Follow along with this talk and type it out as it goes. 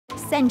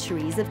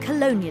Centuries of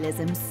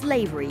colonialism,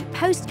 slavery,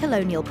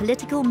 post-colonial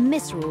political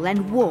misrule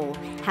and war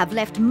have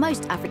left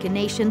most African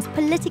nations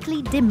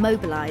politically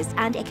demobilized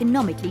and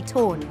economically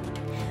torn.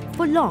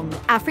 For long,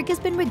 Africa's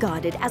been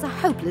regarded as a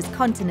hopeless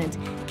continent,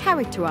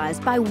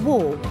 characterized by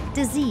war,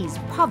 disease,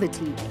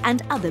 poverty,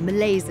 and other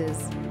malaises.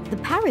 The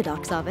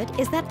paradox of it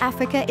is that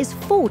Africa is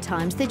 4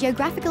 times the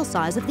geographical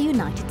size of the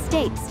United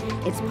States,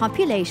 its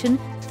population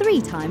 3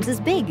 times as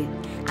big.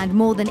 And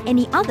more than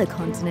any other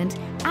continent,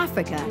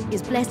 Africa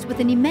is blessed with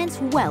an immense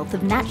wealth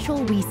of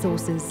natural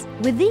resources.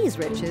 With these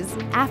riches,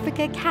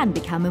 Africa can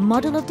become a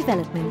model of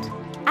development.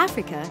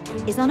 Africa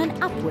is on an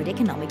upward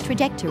economic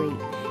trajectory,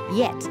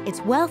 yet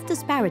its wealth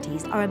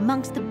disparities are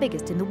amongst the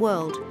biggest in the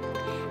world.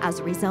 As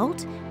a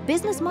result,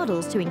 business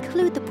models to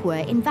include the poor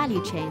in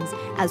value chains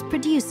as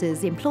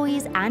producers,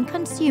 employees and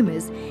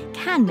consumers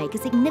can make a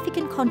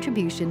significant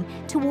contribution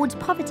towards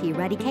poverty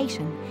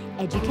eradication,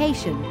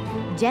 education,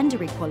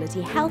 gender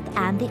equality, health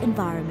and the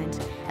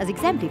environment, as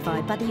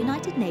exemplified by the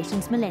United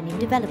Nations Millennium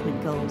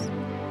Development Goals.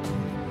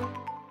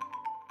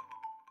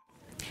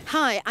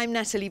 Hi, I'm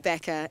Natalie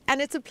Becker,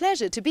 and it's a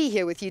pleasure to be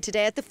here with you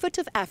today at the foot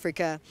of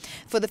Africa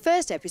for the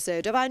first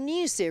episode of our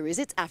new series,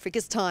 It's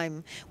Africa's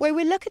Time, where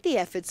we look at the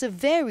efforts of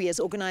various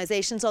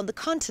organisations on the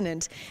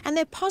continent and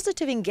their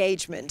positive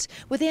engagement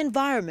with the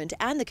environment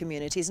and the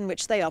communities in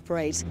which they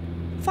operate.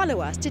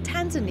 Follow us to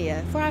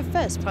Tanzania for our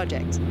first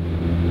project.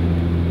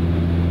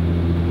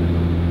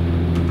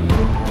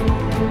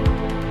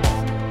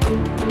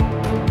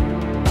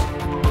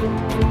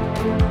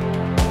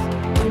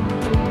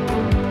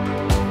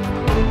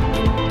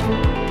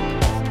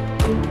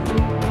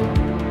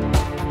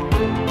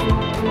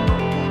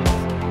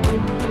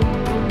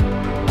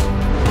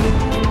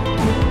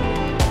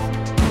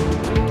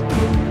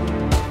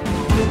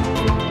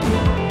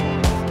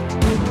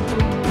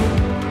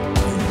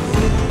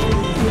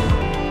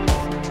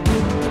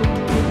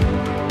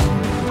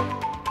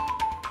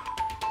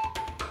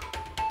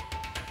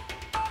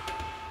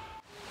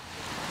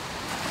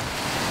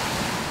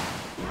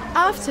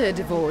 After a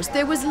divorce,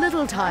 there was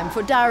little time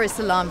for Dar es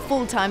Salaam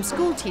full-time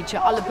school teacher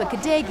Olipa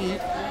Kadegi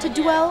to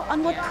dwell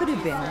on what could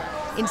have been.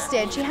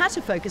 Instead, she had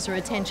to focus her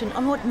attention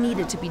on what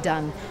needed to be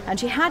done, and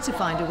she had to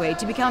find a way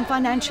to become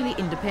financially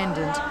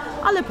independent.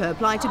 Olipa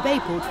applied to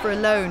Bayport for a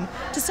loan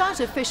to start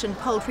a fish and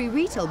poultry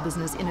retail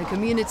business in her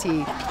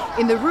community.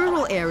 In the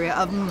rural area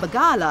of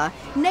Mbagala,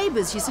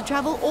 neighbours used to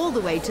travel all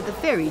the way to the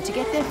ferry to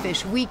get their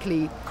fish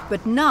weekly.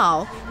 But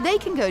now, they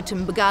can go to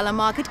Mbagala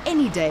market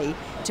any day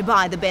to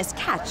buy the best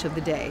catch of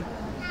the day.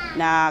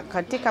 Na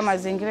katika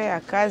mazingira ya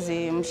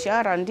kazi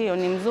mshahara ndio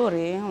ni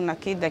mzuri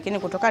unakidhi, lakini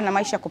kutokana na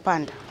maisha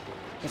kupanda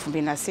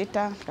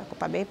 2006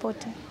 nikakopa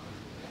Bayport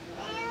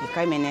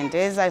ikawa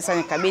imeniendeza. Sasa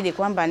nikabidi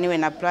kwamba niwe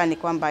na plani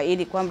kwamba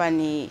ili kwamba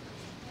ni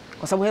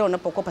kwa sababu hela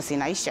unapokopa si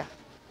inaisha.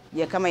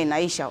 Je, kama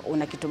inaisha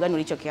una kitu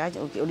gani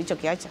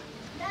ulichokiacha?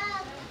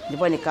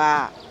 Ndipo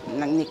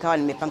nikawa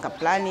nimepanga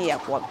plani ya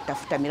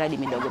kutafuta miradi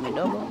midogo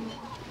midogo.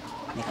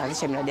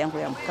 Nikaanzisha miradi yangu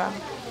ya mkaa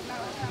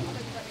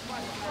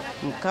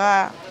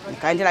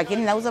nikaendelea,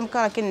 lakini nauza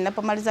mkaa, lakini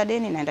ninapomaliza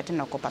deni naenda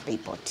tena kukopa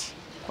Bayport.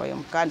 Kwa hiyo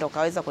mkaa ndo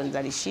kaweza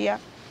kunizalishia,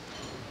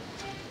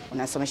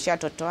 unasomeshia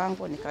watoto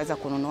wangu, nikaweza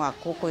kununua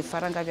kuku,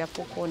 vifaranga vya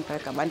kuku,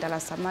 nikaweka banda la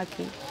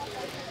samaki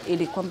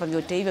ili kwamba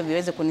vyote hivyo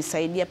viweze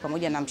kunisaidia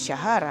pamoja na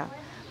mshahara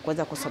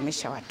kuweza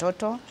kusomesha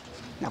watoto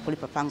na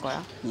kulipa pango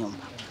la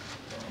nyumba.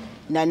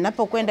 Na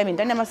ninapokwenda mimi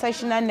ndani ya masaa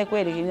 24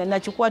 kweli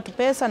nachukua tu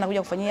pesa na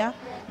kuja kufanyia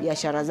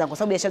biashara zangu, kwa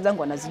sababu biashara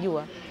zangu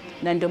wanazijua,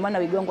 na ndio maana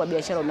wigo wangu wa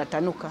biashara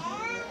unatanuka.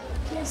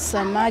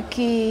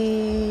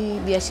 Samaki,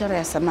 biashara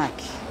ya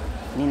samaki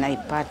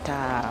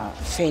ninaipata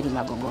feri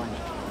Magogoni.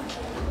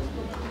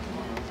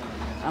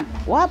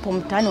 Wapo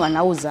mtaani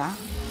wanauza,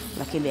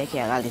 lakini bei yake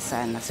ghali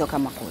sana, sio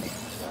kama kule.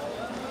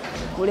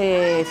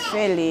 Kule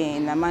feri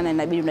na maana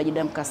inabidi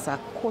unajidamka saa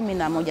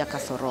 11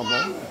 kasorobo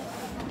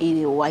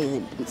ili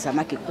uwahi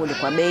samaki kule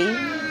kwa bei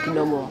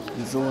kidogo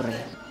nzuri.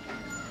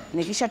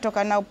 Nikisha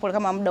toka nao pole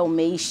kama muda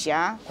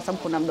umeisha, kwa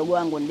sababu kuna mdogo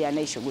wangu ndiye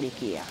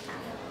anayeshughulikia.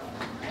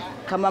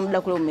 Kama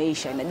muda kule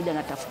umeisha, inabidi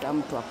anatafuta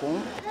mtu wa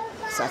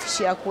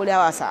kumsafishia kule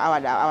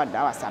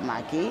hawa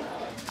samaki,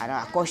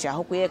 anawakosha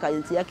huku. Yeye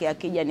kazi yake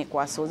akija ni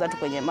kuwasuza tu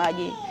kwenye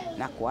maji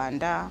na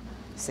kuandaa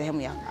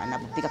sehemu ya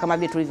anapopika kama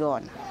vile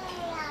tulivyoona.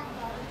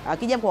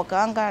 Akija kwa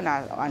kaanga na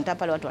anataka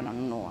pale watu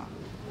wananunua.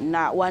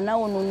 Na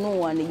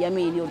wanaonunua ni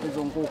jamii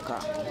iliyotuzunguka.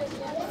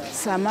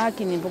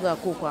 Samaki ni mboga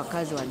kuu kwa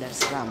wakazi wa Dar es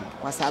Salaam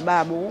kwa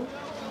sababu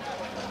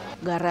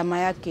gharama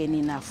yake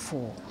ni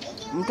nafuu.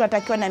 Mtu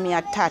atakiwa na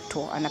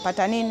 300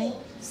 anapata nini?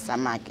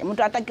 Samaki.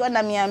 Mtu atakiwa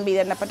na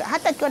 200 anapata,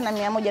 hata akiwa na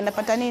 100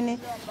 anapata nini?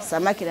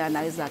 Samaki, na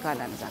anaweza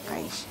akala na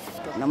zakaishi.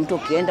 Na mtu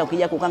ukienda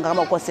ukija kukanga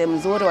kama uko sehemu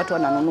nzuri watu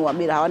wananunua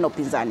bila hawana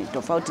upinzani,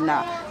 tofauti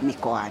na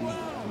mikoani.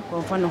 Kwa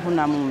mfano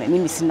huna mume,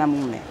 mimi sina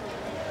mume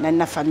na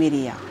nina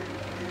familia.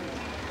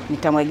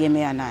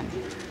 Nitamwegemea nani?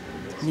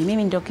 Ni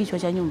mimi ndio kichwa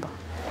cha nyumba.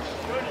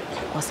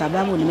 Kwa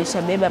sababu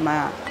nimeshabeba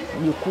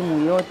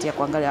majukumu yote ya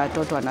kuangalia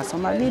watoto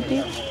wanasoma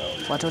vipi,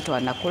 watoto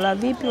wanakula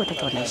vipi,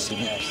 watoto wanaishi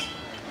vipi.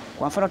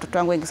 Kwa mfano watoto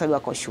wangu wengi sababu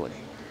wako shule.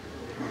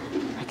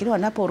 lakini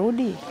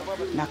wanaporudi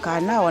nakaa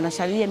nao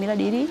wanasharia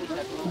miradi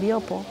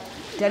iliyopo.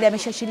 Tayari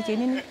ameshashiriki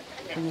nini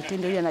kwenye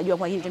tendo hili, anajua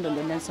kwa hili tendo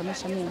ndio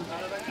linanisomesha mimi.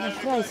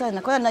 Nafurahi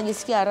sana, kwa hiyo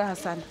najisikia raha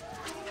sana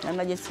na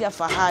najisikia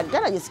fahari,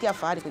 tena najisikia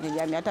fahari kwenye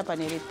jamii hata hapa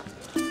nilipo.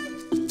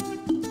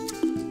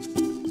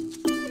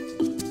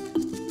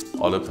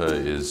 Olipa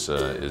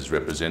is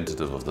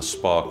representative of the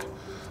spark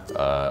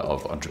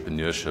of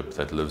entrepreneurship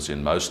that lives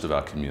in most of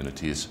our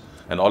communities.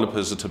 And Olipa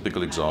is a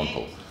typical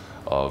example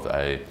of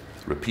a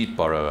repeat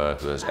borrower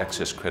who has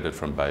accessed credit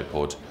from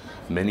Bayport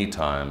many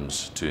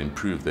times to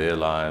improve their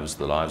lives,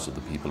 the lives of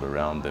the people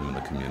around them and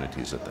the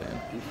communities that they're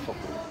in.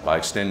 By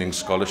extending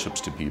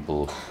scholarships to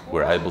people,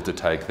 we're able to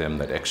take them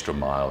that extra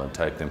mile and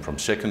take them from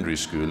secondary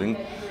schooling,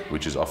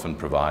 which is often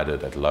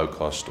provided at low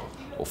cost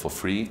or for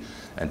free,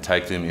 and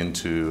take them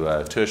into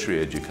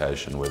tertiary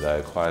education where they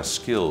acquire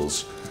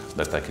skills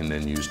that they can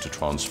then use to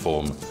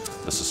transform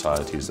the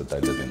societies that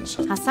they live in.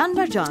 Hassan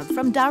Rajab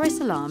from Dar es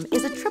Salaam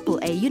is a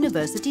AAA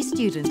university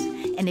student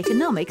in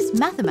economics,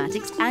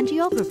 mathematics and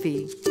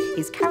geography.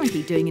 He's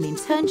currently doing an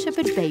internship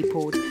at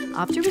Bayport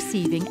after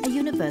receiving a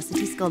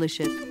university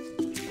scholarship.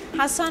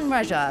 Hassan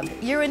Rajab,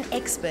 you're an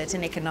expert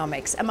in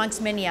economics,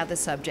 amongst many other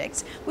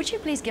subjects. Would you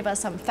please give us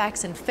some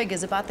facts and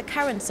figures about the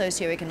current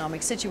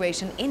socio-economic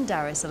situation in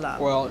Dar es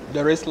Salaam? Well,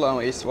 Dar es Salaam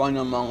is one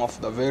among of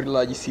the very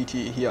large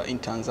cities here in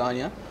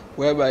Tanzania,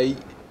 whereby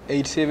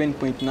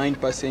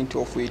 87.9%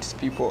 of its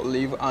people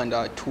live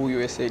under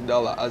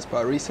 $2 as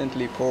per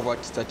recently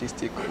poverty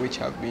statistics which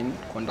have been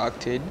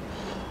conducted.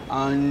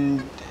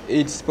 And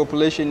its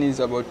population is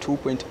about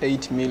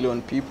 2.8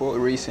 million people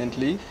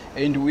recently,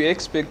 and we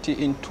expect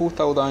in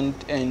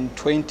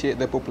 2020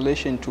 the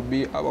population to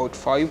be about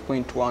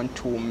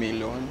 5.12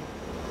 million.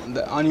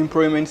 The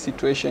unemployment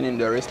situation in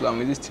Dar es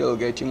Salaam is still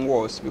getting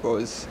worse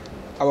because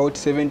about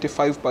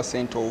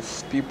 75%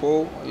 of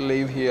people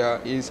live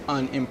here is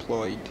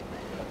unemployed.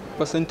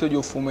 Percentage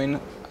of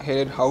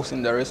women-headed house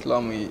in Dar es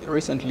Salaam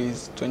recently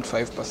is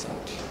 25%.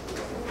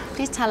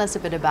 Please tell us a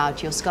bit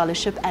about your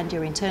scholarship and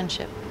your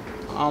internship.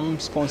 I'm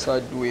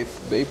sponsored with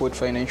Bayport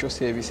Financial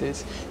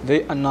Services.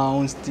 They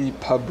announced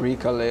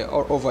publicly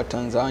all over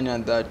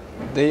Tanzania that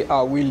they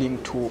are willing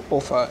to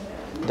offer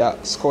the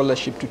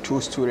scholarship to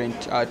 2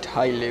 students at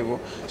high level.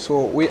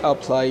 So we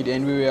applied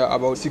and we were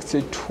about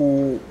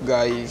 62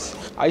 guys.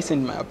 I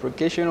sent my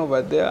application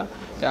over there.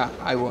 Yeah,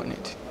 I won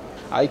it.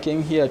 I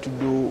came here to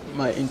do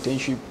my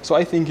internship. So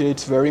I think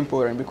it's very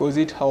important because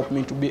it helped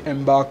me to be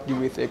embarked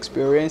with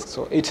experience.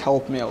 So it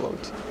helped me a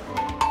lot.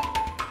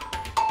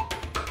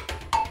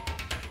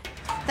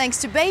 Thanks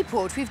to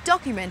Bayport, we've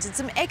documented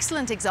some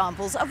excellent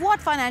examples of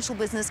what financial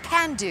business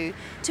can do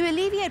to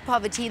alleviate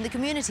poverty in the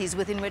communities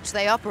within which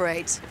they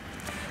operate.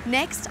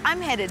 Next,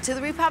 I'm headed to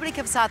the Republic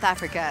of South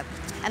Africa,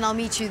 and I'll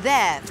meet you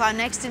there for our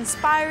next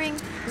inspiring,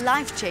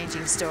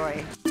 life-changing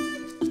story.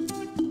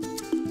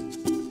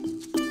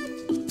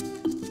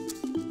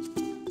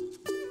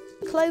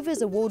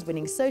 Clover's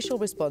award-winning social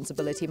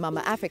responsibility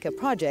Mama Africa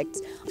projects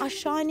are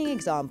shining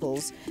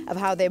examples of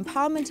how the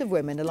empowerment of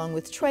women along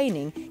with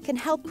training can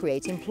help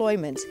create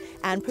employment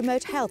and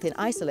promote health in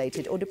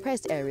isolated or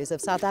depressed areas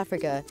of South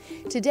Africa.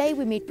 Today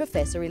we meet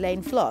Professor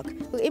Elaine Flock,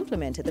 who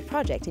implemented the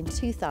project in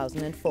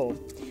 2004.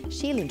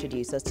 She'll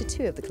introduce us to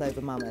 2 of the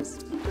Clover Mamas.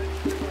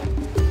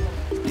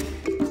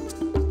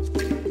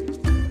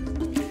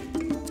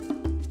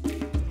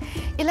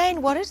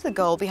 Elaine, what is the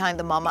goal behind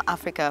the Mama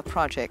Africa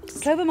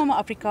project? Clover Mama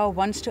Africa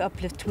wants to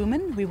uplift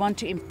women. We want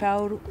to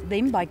empower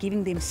them by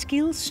giving them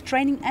skills,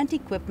 training and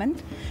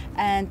equipment,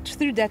 and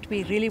through that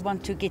we really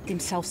want to get them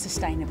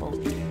self-sustainable.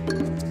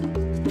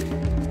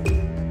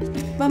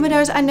 Mama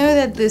Doris, I know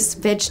that this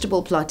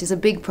vegetable plot is a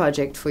big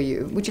project for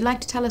you. Would you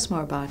like to tell us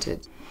more about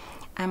it?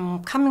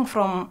 I'm coming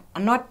from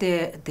not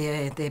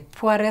the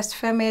poorest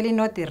family,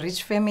 not the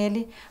rich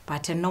family,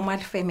 but a normal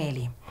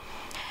family.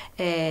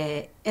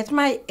 At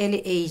my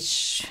early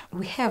age,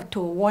 we have to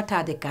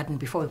water the garden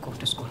before we go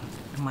to school.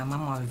 My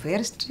mom was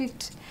very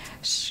strict.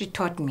 She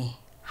taught me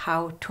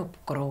how to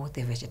grow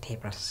the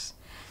vegetables.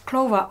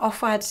 Clover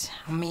offered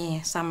me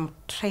some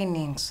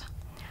trainings,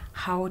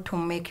 how to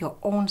make your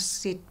own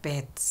seed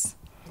beds.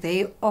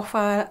 They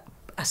offer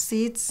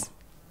seeds,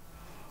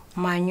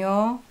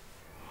 manure,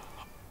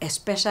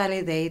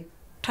 especially they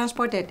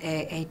transported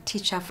a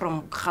teacher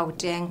from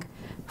Gauteng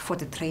for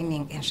the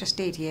training, and she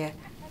stayed here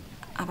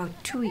about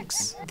 2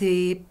 weeks.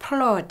 The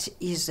plot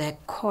is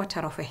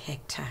 1/4 of a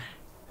hectare.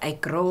 I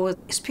grow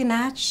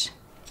spinach,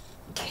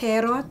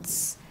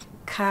 carrots,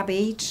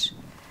 cabbage,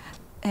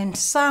 and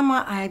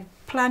summer I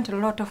plant a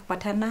lot of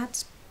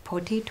butternuts,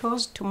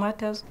 potatoes,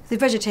 tomatoes. The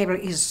vegetable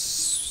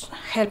is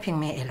helping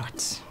me a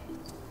lot.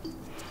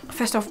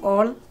 First of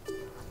all,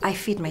 I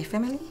feed my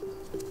family.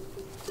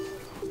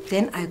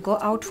 Then I go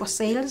out for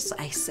sales.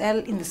 I sell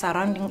in the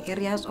surrounding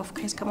areas of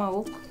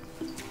Keiskamahawuk.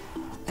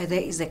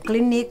 There is a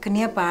clinic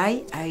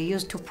nearby. I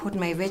used to put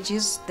my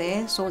veggies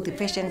there so the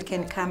patient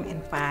can come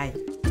and buy.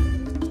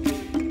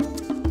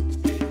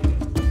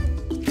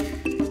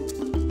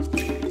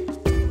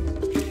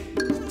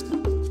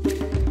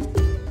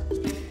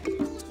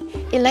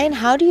 Elaine,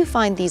 how do you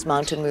find these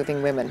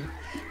mountain-moving women?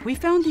 We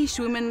found these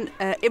women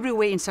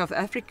everywhere in South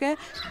Africa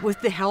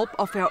with the help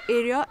of our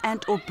area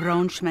and or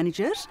branch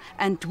managers,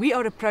 and we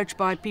are approached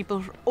by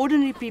people,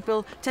 ordinary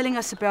people, telling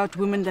us about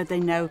women that they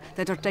know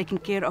that are taking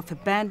care of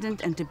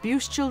abandoned and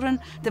abused children,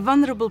 the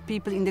vulnerable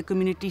people in the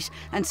communities,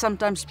 and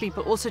sometimes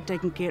people also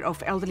taking care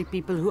of elderly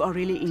people who are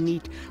really in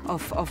need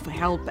of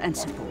help and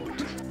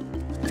support.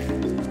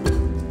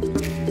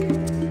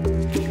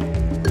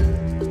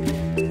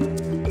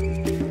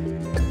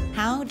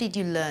 How did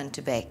you learn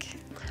to bake?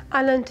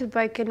 I learned to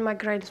bake in my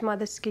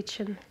grandmother's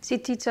kitchen. She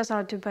teaches us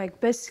how to bake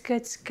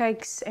biscuits,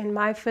 cakes, and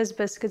my first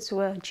biscuits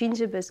were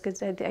ginger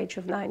biscuits at the age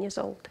of 9 years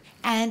old.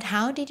 And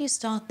how did you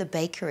start the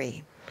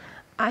bakery?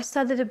 I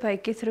started a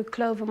bakery through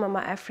Clover Mama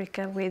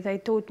Africa, where they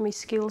taught me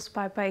skills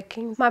by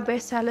baking. My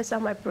best sellers are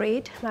my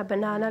bread, my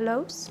banana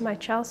loaves, my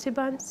Chelsea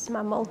buns,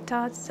 my milk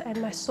tarts, and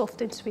my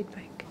soft and sweet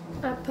bake.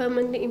 I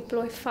permanently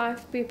employ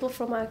 5 people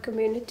from our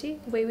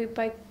community, where we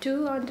bake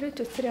 200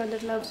 to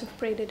 300 loaves of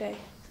bread a day.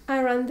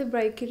 I run the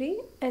bakery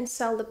and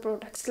sell the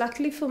products.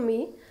 Luckily for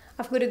me,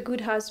 I've got a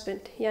good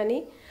husband,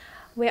 Yanni,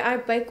 where I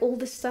bake all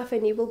the stuff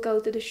and he will go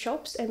to the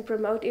shops and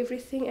promote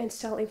everything and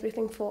sell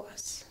everything for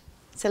us.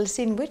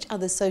 Celestine, which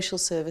other social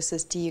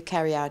services do you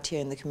carry out here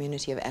in the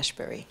community of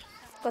Ashbury?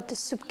 I've got the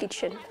soup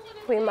kitchen,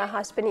 where my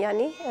husband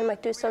Yanni and my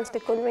 2 sons,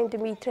 Conway and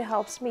Dimitri,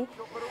 helps me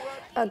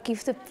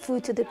give the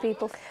food to the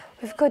people.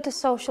 We've got a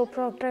social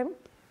program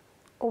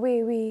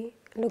where we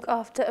look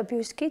after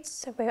abused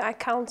kids, where I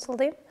counsel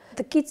them.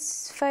 The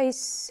kids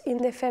face, in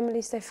their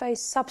families, they face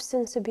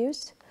substance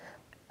abuse,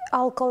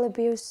 alcohol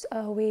abuse,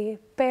 where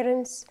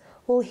parents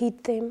will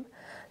hit them.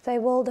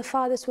 The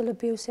fathers will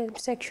abuse them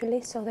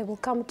sexually, so they will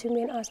come to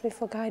me and ask me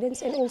for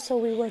guidance. And also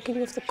we're working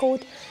with the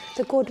court.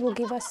 The court will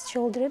give us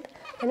children,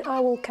 and I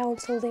will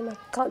counsel them. I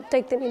can't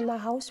take them in my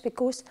house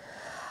because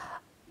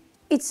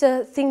it's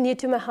a thing near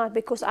to my heart,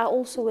 because I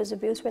also was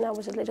abused when I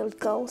was a little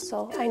girl,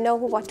 so I know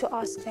what to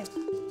ask them.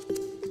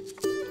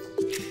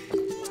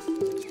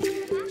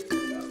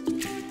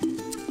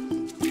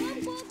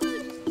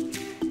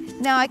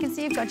 Now, I can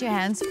see you've got your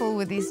hands full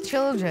with these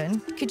children.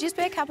 Could you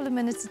spare a couple of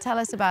minutes to tell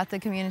us about the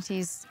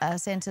community's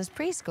centre's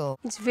preschool?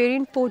 It's very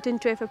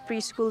important to have a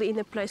preschool in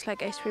a place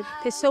like Ashbury.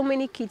 There's so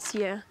many kids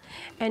here,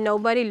 and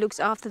nobody looks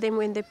after them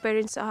when their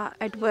parents are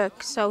at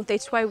work. So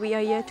that's why we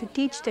are here to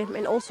teach them.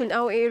 And also in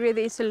our area,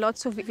 there's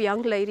lots of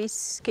young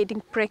ladies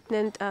getting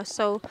pregnant,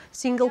 so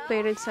single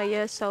parents are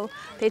here. So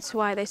that's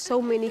why there's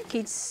so many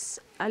kids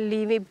are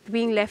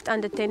being left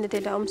unattended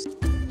at homes.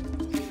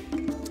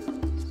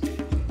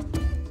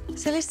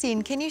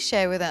 Celestine, can you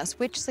share with us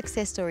which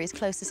success story is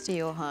closest to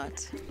your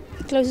heart?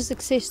 The closest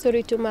success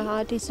story to my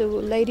heart is a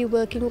lady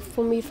working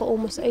for me for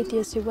almost 8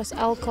 years. She was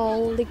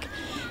alcoholic,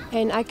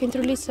 and I can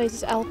truly say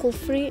she's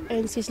alcohol-free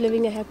and she's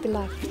living a happy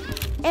life.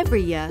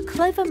 Every year,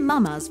 Clover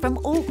mamas from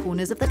all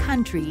corners of the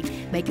country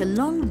make a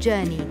long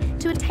journey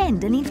to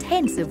attend an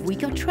intensive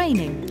week of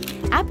training.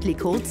 Aptly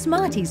called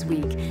Smarties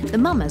Week, the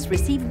mamas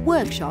receive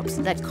workshops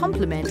that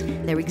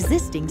complement their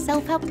existing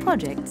self-help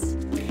projects.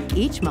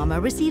 Each mama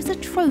receives a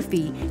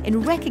trophy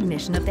in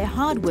recognition of their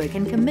hard work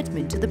and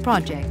commitment to the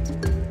project.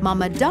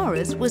 Mama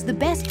Doris was the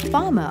Best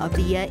Farmer of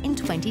the Year in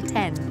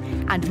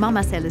 2010, and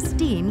Mama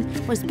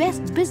Celestine was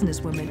Best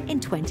Businesswoman in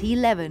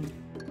 2011.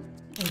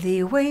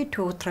 The way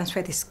to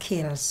transfer the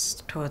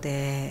skills to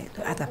the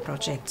other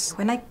projects,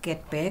 when I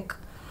get back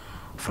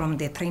from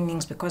the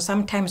trainings, because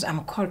sometimes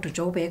I'm called to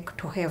Joburg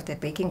to have the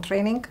baking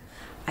training,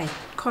 I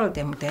call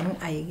them, then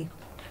I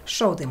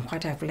show them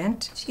what I've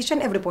learned. Each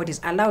and everybody is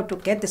allowed to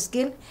get the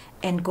skill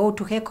and go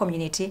to her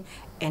community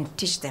and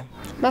teach them.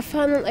 My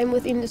final aim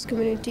within this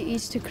community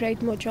is to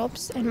create more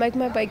jobs and make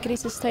my bakery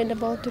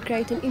sustainable, to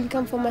create an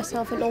income for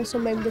myself and also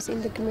members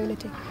in the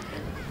community.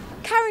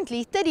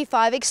 Currently,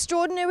 35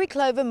 extraordinary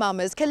Clover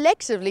mamas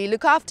collectively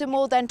look after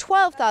more than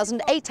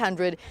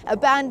 12,800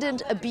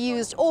 abandoned,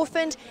 abused,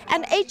 orphaned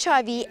and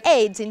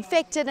HIV/AIDS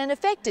infected and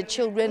affected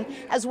children,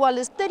 as well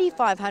as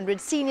 3,500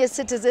 senior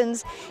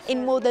citizens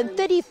in more than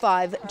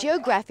 35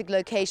 geographic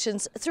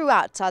locations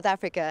throughout South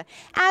Africa.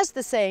 As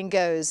the saying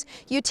goes,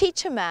 you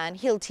teach a man,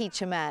 he'll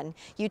teach a man.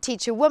 You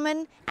teach a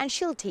woman, and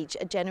she'll teach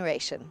a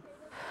generation.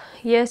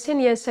 Years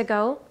and years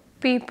ago,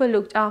 people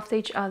looked after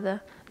each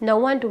other. No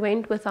one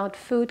went without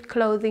food,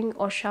 clothing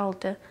or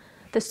shelter.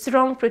 The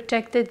strong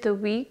protected the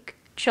weak,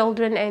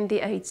 children and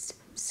the aged.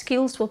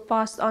 Skills were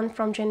passed on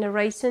from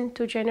generation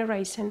to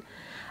generation.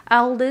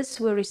 Elders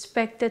were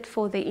respected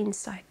for their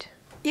insight.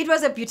 It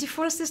was a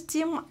beautiful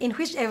system in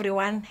which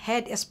everyone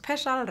had a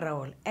special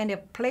role and a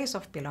place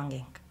of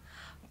belonging.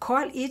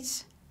 Call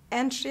it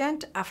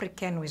ancient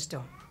African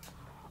wisdom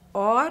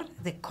or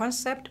the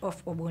concept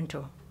of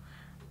Ubuntu.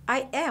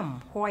 I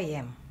am who I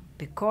am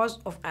because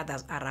of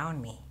others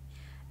around me.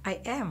 I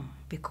am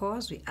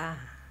because we are.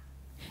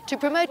 To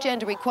promote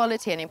gender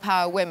equality and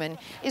empower women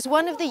is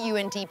one of the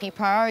UNDP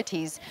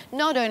priorities,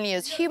 not only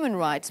as human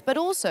rights, but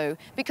also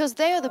because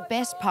they are the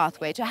best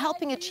pathway to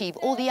helping achieve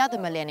all the other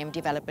Millennium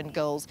Development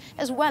Goals,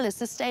 as well as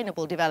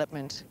sustainable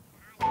development.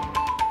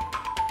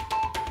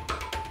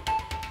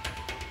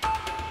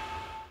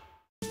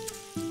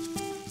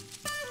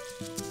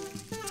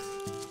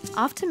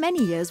 After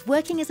many years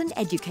working as an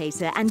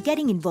educator and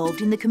getting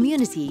involved in the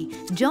community,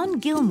 John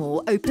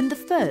Gilmore opened the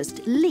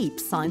first LEAP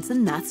Science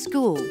and Maths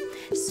School,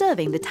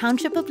 serving the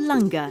township of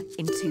Lunga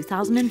in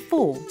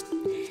 2004.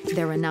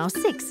 There are now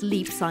 6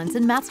 LEAP Science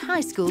and Maths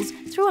high schools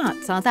throughout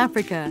South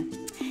Africa.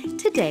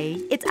 Today,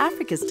 It's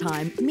Africa's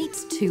Time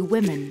meets 2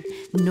 women,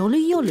 Nolu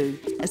Yolu,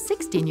 a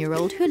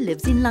 16-year-old who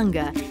lives in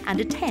Lunga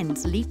and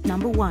attends LEAP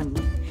number 1,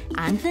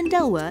 and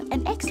Lindelwa,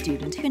 an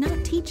ex-student who now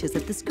teaches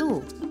at the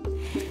school.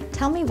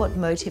 Tell me what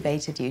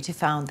motivated you to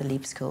found the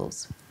LEAP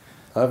schools.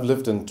 I've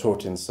lived and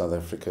taught in South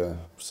Africa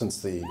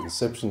since the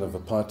inception of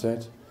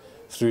apartheid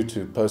through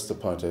to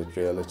post-apartheid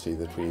reality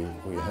that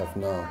we have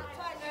now.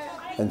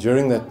 And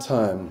during that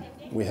time,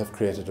 we have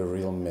created a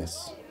real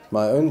mess.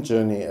 My own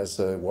journey as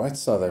a white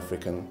South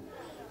African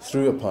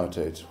through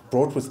apartheid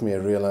brought with me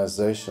a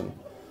realization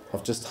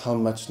of just how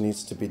much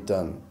needs to be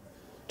done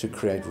to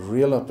create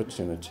real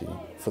opportunity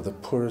for the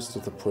poorest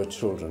of the poor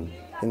children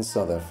in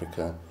South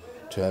Africa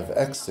to have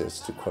access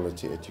to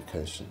quality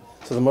education.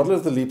 So the model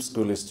of the LEAP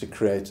School is to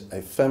create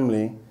a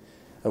family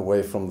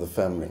away from the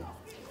family,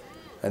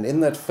 and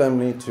in that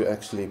family to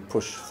actually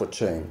push for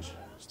change.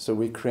 So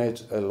we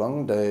create a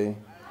long day,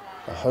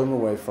 a home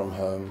away from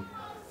home,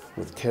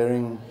 with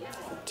caring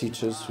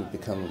teachers who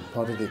become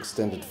part of the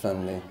extended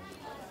family,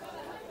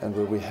 and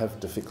where we have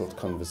difficult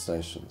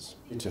conversations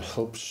to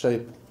help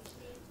shape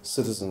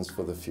citizens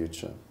for the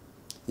future.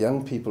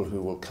 Young people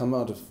who will come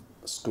out of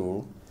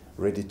school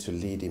ready to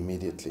lead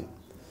immediately,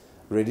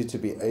 ready to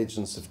be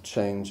agents of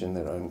change in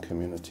their own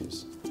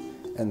communities,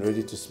 and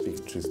ready to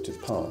speak truth to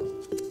power.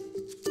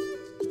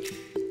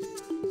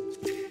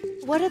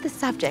 What are the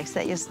subjects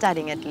that you're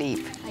studying at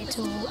LEAP? I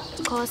do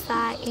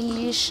Xhosa,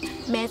 English,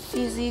 Math,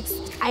 Physics,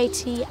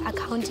 IT,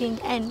 Accounting,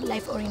 and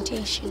Life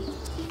Orientation.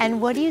 And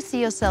what do you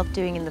see yourself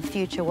doing in the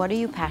future? What are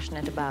you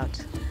passionate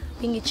about?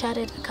 Being a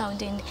chartered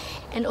accountant,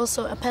 and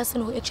also a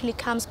person who actually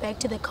comes back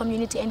to the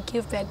community and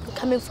give back.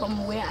 Coming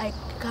from where I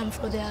come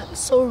from,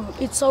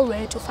 it's so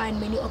rare to find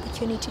many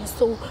opportunities.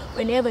 So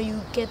whenever you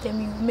get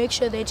them, you make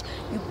sure that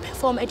you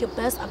perform at your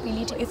best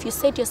ability. If you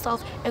set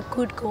yourself a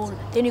good goal,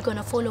 then you're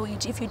gonna follow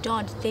it. If you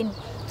don't, then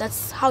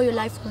that's how your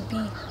life will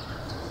be.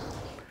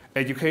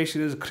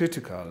 Education is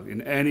critical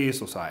in any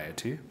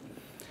society.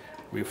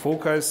 We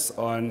focus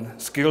on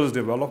skills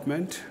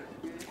development,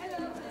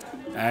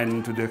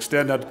 and to the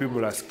extent that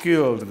people are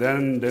skilled,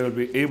 then they will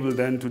be able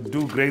then to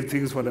do great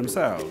things for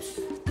themselves.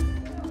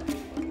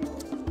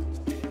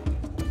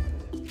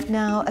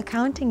 Now,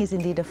 accounting is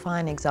indeed a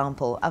fine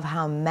example of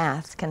how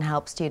maths can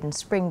help students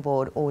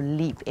springboard or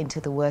leap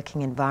into the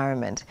working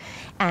environment.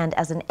 And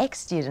as an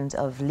ex-student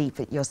of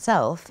LEAP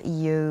yourself,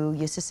 you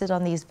used to sit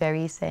on these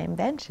very same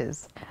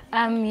benches.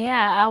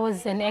 Yeah, I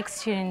was an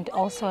ex-student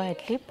also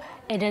at LEAP.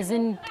 It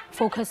doesn't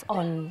focus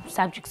on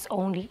subjects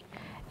only.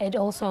 It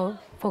also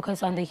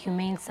focuses on the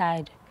humane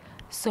side.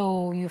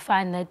 So you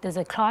find that there's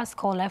a class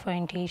called Life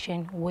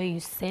Orientation where you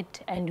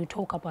sit and you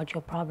talk about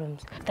your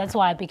problems. That's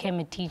why I became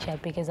a teacher,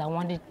 because I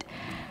wanted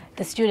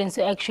the students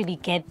to actually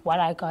get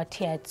what I got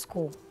here at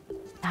school.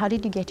 How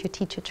did you get your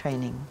teacher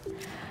training?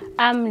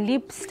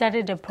 LEAP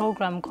started a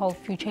program called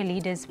Future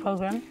Leaders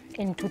Program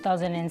in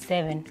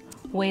 2007,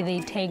 where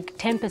they take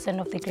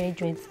 10% of the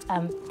graduates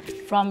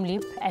from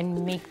LEAP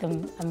and make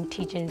them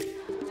teachers.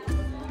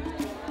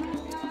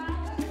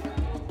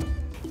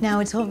 Now,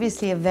 it's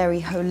obviously a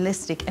very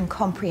holistic and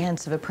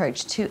comprehensive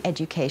approach to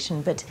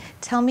education, but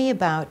tell me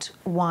about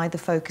why the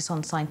focus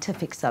on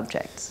scientific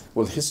subjects.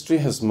 Well, history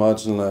has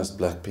marginalized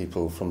black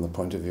people from the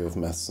point of view of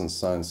maths and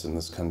science in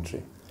this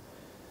country.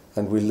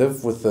 And we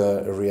live with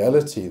a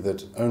reality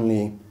that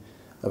only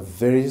a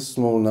very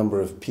small number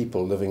of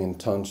people living in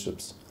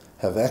townships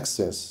have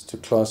access to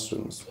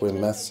classrooms where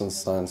maths and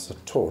science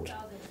are taught.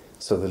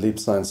 So the LEAP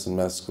Science and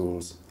Maths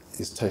Schools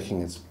is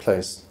taking its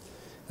place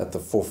at the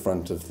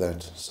forefront of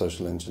that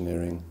social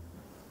engineering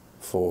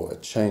for a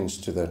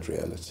change to that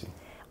reality.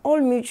 All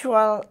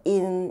Mutual,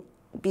 in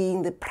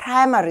being the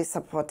primary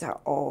supporter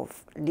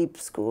of LEAP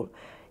School,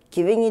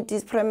 giving it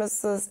its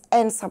premises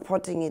and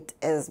supporting it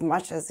as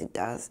much as it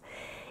does,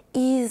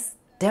 is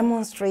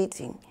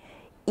demonstrating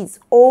its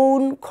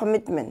own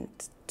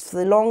commitment to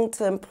the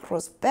long-term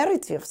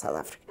prosperity of South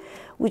Africa,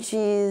 which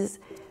is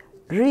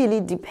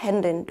really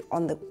dependent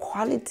on the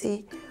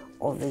quality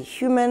of the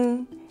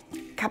human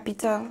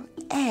capital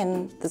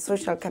and the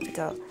social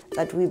capital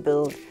that we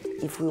build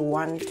if we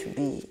want to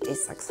be a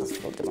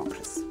successful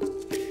democracy.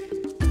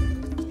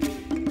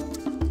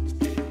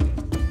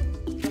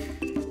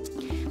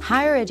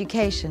 Higher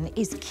education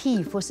is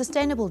key for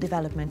sustainable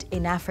development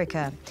in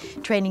Africa.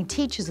 Training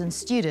teachers and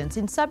students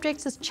in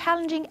subjects as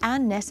challenging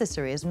and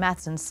necessary as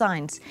maths and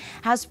science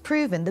has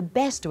proven the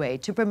best way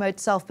to promote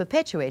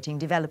self-perpetuating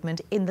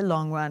development in the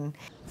long run.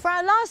 For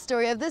our last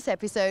story of this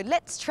episode,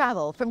 let's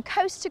travel from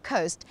coast to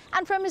coast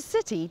and from a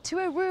city to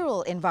a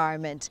rural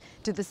environment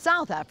to the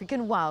South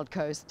African wild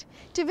coast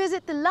to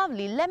visit the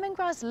lovely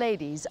lemongrass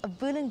ladies of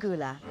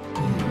Bulungula.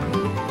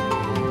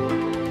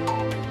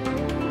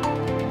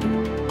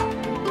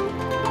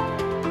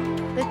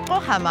 The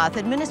Hamath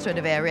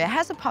administrative area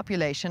has a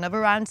population of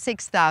around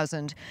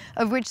 6,000,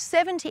 of which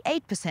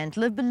 78%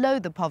 live below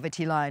the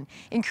poverty line,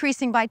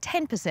 increasing by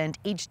 10%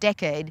 each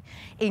decade.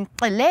 In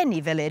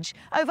Millennium village,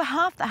 over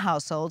half the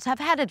households have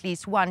had at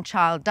least one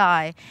child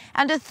die,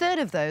 and a third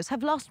of those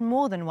have lost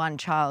more than one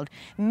child,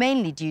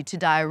 mainly due to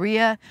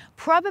diarrhea,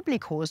 probably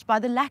caused by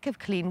the lack of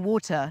clean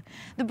water.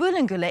 The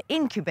Bulungula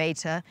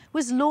incubator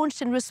was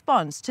launched in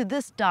response to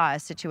this dire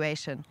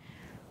situation.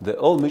 The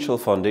Old Mutual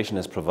Foundation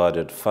has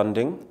provided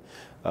funding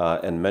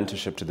and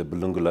mentorship to the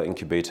Bulungula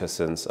incubator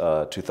since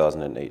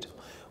 2008.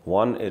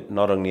 One, it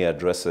not only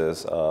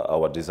addresses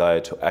our desire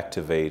to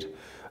activate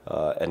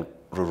and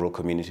rural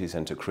communities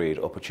and to create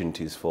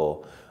opportunities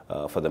for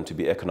them to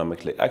be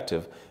economically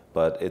active,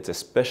 but it's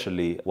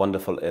especially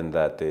wonderful in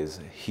that there's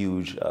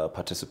huge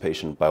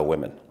participation by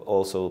women.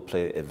 Also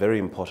play a very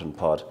important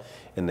part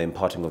in the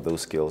imparting of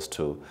those skills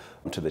to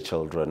the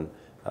children.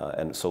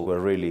 And so we're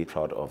really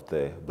proud of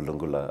the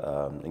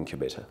Bulungula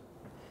incubator.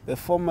 The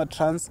former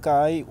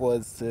Transkei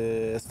was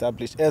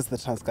established as the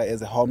Transkei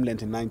as a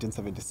homeland in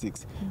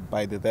 1976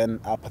 by the then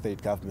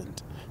apartheid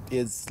government.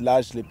 It's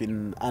largely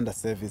been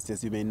underserviced,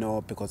 as you may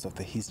know, because of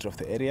the history of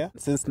the area.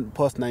 Since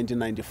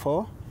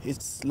post-1994,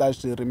 it's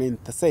largely remained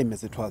the same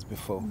as it was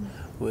before,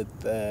 with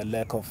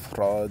lack of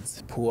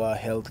roads, poor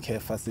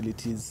healthcare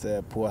facilities,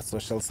 poor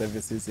social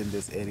services in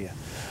this area.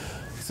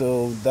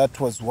 So that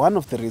was one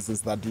of the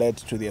reasons that led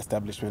to the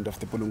establishment of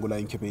the Bulungula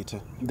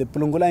incubator. The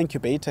Bulungula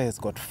incubator has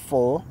got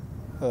 4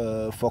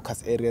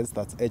 focus areas.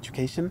 That's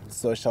education,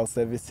 social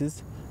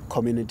services,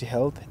 community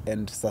health,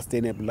 and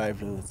sustainable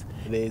livelihoods.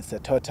 There is a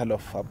total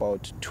of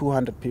about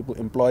 200 people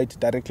employed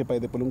directly by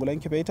the Bulungula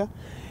incubator.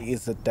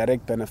 It's a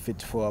direct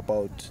benefit for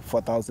about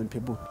 4,000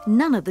 people.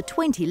 None of the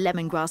 20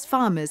 lemongrass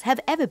farmers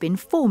have ever been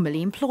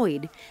formally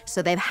employed,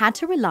 so they've had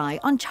to rely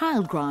on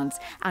child grants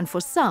and,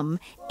 for some,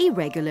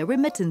 irregular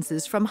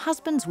remittances from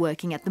husbands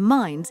working at the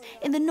mines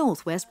in the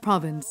Northwest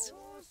Province.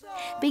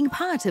 Being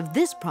part of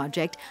this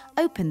project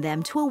opened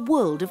them to a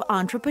world of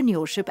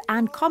entrepreneurship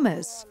and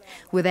commerce.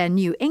 With their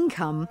new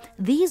income,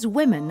 these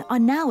women are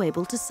now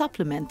able to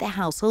supplement their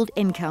household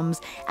incomes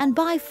and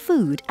buy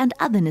food and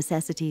other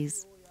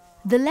necessities.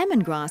 The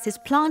lemongrass is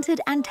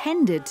planted and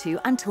tended to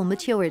until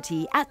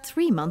maturity at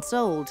 3 months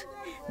old.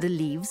 The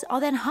leaves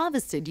are then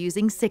harvested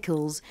using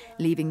sickles,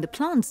 leaving the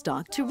plant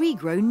stock to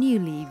regrow new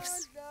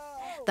leaves.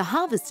 The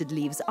harvested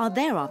leaves are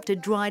thereafter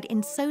dried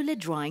in solar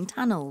drying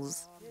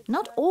tunnels.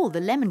 Not all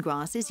the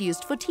lemongrass is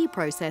used for tea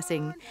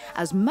processing,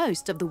 as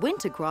most of the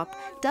winter crop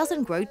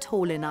doesn't grow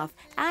tall enough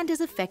and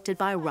is affected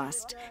by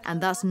rust, and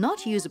thus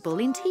not usable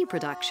in tea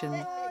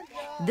production.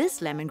 This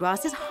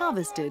lemongrass is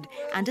harvested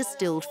and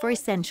distilled for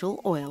essential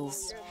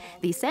oils.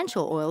 The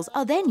essential oils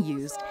are then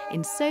used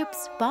in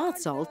soaps, bath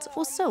salts,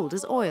 or sold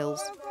as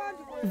oils.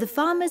 The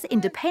farmers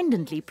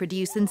independently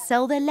produce and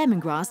sell their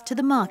lemongrass to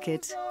the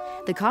market.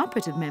 The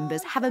cooperative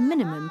members have a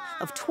minimum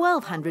of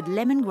 1,200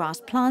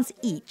 lemongrass plants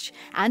each,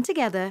 and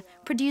together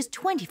produce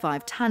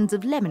 25 tons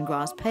of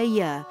lemongrass per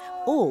year,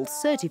 all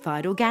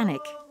certified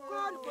organic.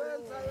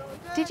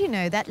 Did you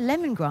know that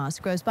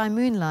lemongrass grows by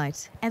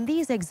moonlight, and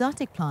these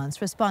exotic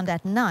plants respond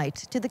at night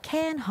to the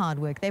care and hard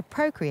work their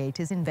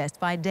procreators invest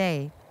by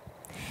day?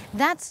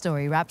 That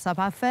story wraps up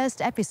our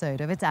first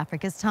episode of It's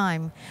Africa's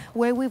Time,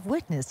 where we've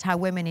witnessed how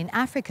women in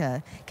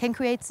Africa can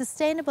create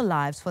sustainable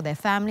lives for their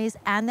families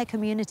and their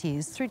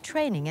communities through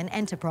training and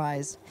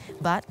enterprise.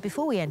 But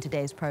before we end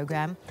today's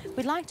program,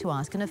 we'd like to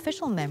ask an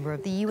official member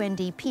of the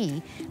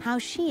UNDP how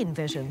she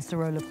envisions the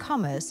role of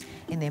commerce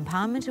in the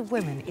empowerment of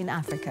women in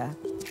Africa.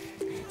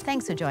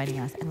 Thanks for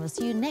joining us, and we'll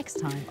see you next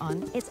time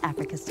on It's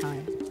Africa's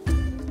Time.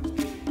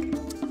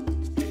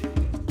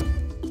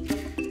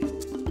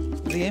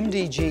 The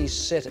MDGs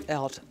set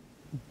out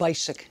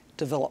basic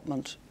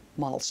development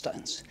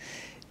milestones.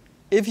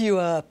 If you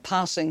are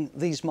passing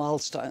these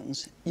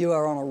milestones, you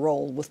are on a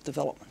roll with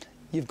development.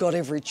 You've got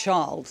every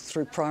child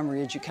through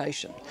primary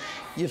education.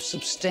 You've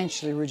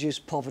substantially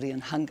reduced poverty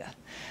and hunger.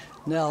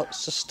 Now,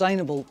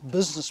 sustainable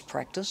business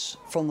practice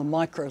from the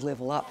micro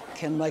level up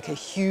can make a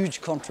huge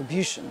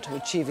contribution to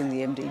achieving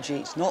the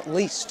MDGs, not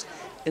least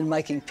in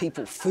making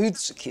people food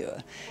secure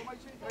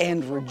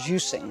and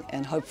reducing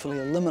and hopefully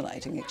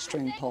eliminating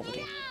extreme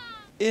poverty.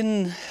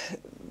 In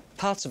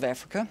parts of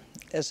Africa,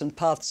 as in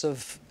parts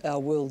of our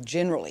world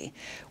generally,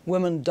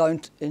 women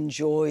don't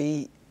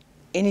enjoy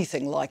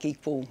anything like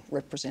equal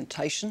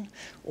representation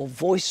or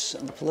voice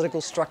in the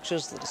political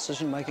structures, the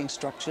decision-making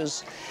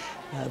structures.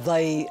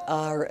 They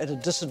are at a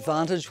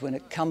disadvantage when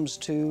it comes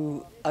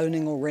to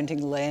owning or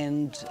renting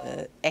land,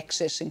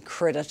 accessing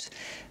credit,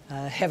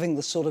 having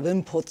the sort of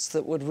inputs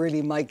that would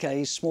really make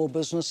a small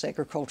business,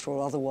 agricultural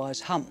or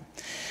otherwise, hum.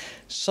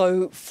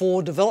 So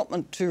for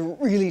development to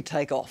really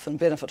take off and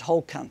benefit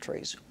whole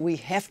countries, we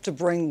have to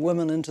bring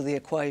women into the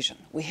equation.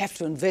 We have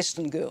to invest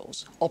in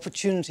girls,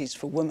 opportunities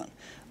for women.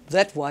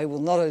 That way we'll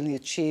not only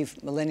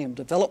achieve Millennium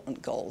Development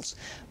Goals,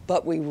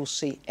 but we will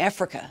see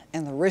Africa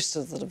and the rest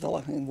of the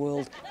developing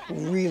world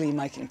really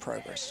making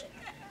progress.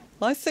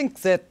 I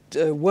think that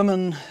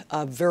women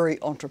are very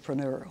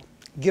entrepreneurial.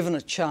 Given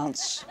a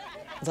chance,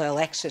 they'll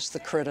access the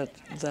credit,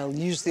 they'll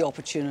use the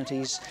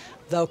opportunities,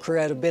 they'll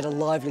create a better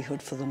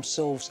livelihood for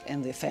themselves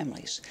and their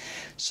families.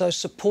 So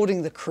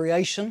supporting the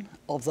creation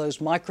of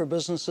those micro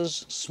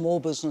businesses, small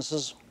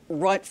businesses,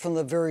 right from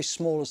the very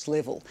smallest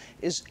level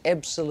is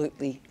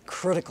absolutely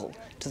critical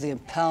to the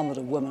empowerment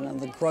of women and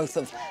the growth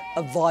of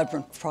a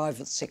vibrant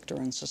private sector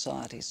in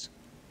societies.